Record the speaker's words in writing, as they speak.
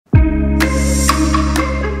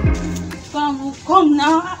Come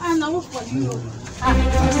now, and I will for you.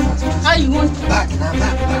 How you want? Back.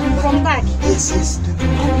 From back? Yes.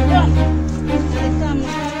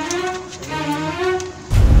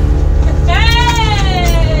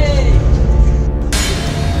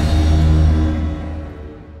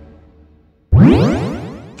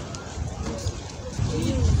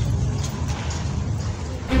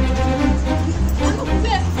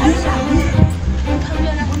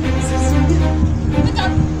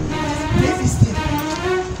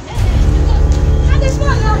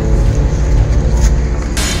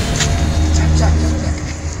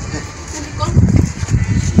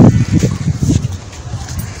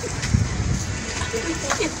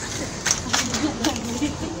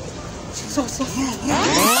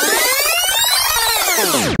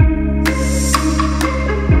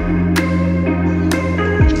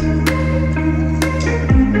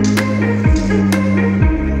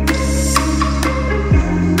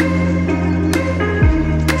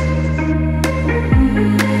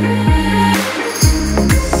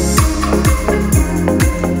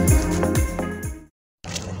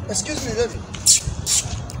 Excuse me, baby.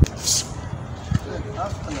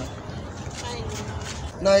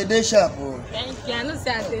 Nah, it is sharp. Thank you. I don't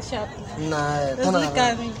say I say sharp. Nah, Look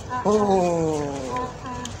at me.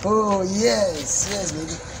 Oh, yes,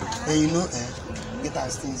 baby. Hey, you know, get our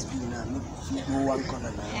things be now. No one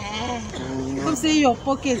corner now. Come say your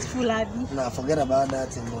pocket full, Abby. Nah, forget about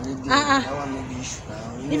that. Money, that one no be issue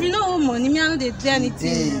now. If you know money, me I don't do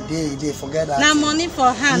anything. They forget that. Now money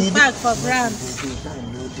for hand, bag for brand.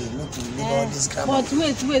 But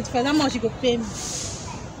wait, for how much you go pay me?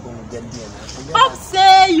 Up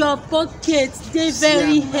say your pocket they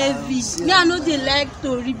very heavy. Me I know they like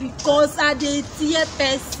to read because I dey tear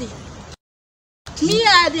person. Me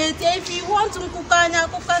I dey say if you want to cook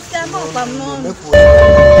say no I'm not.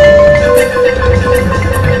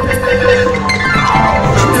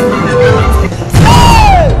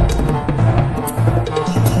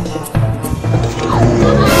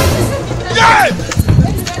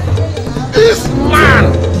 This man!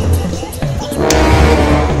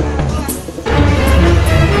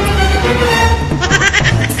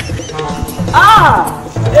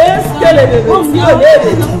 Come here,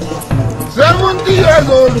 baby. 70 years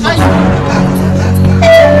old man.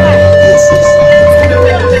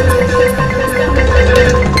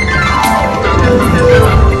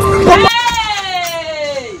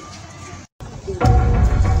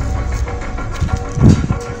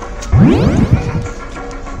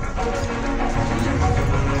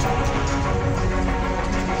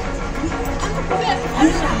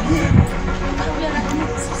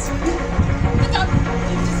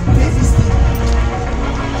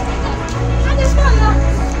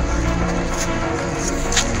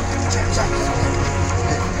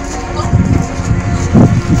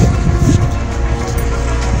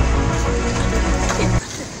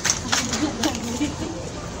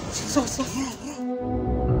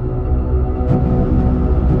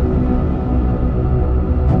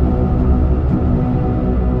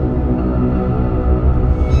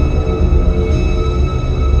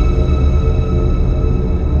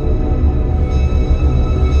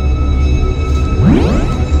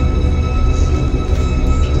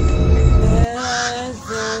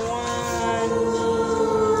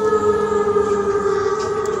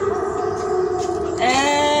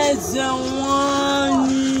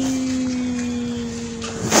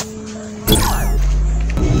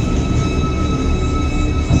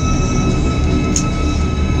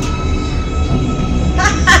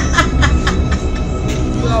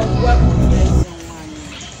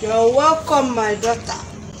 You're welcome, my daughter.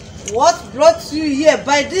 What brought you here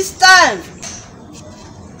by this time?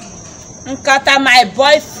 Nkata, my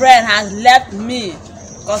boyfriend, has left me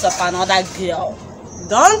because of another girl.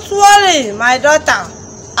 Don't worry, my daughter.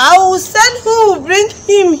 I will send who will bring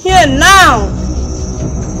him here now.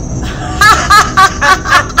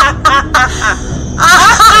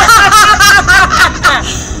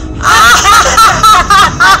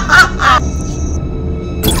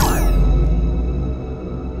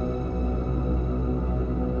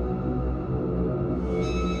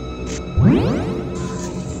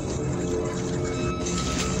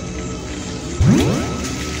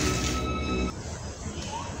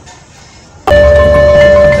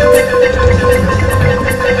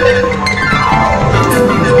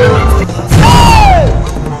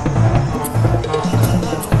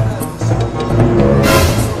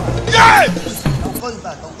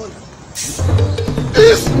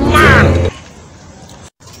 This man!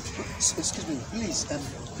 Excuse me, please.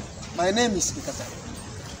 My name is Nkata.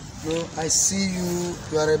 No, I see you.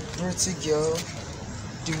 You are a pretty girl.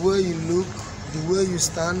 The way you look, the way you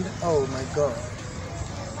stand. Oh my God.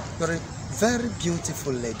 You're a very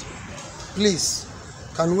beautiful lady. Please,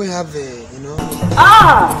 can we have a,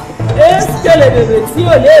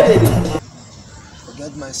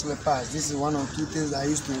 Forget my slippers. This is one or two things I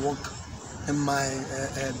used to work in my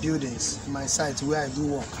buildings, in my sites where I do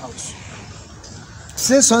work house.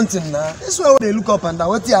 Say something now. This is why they look up and down.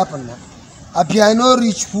 What happened now? I know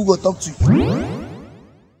rich who go talk to you.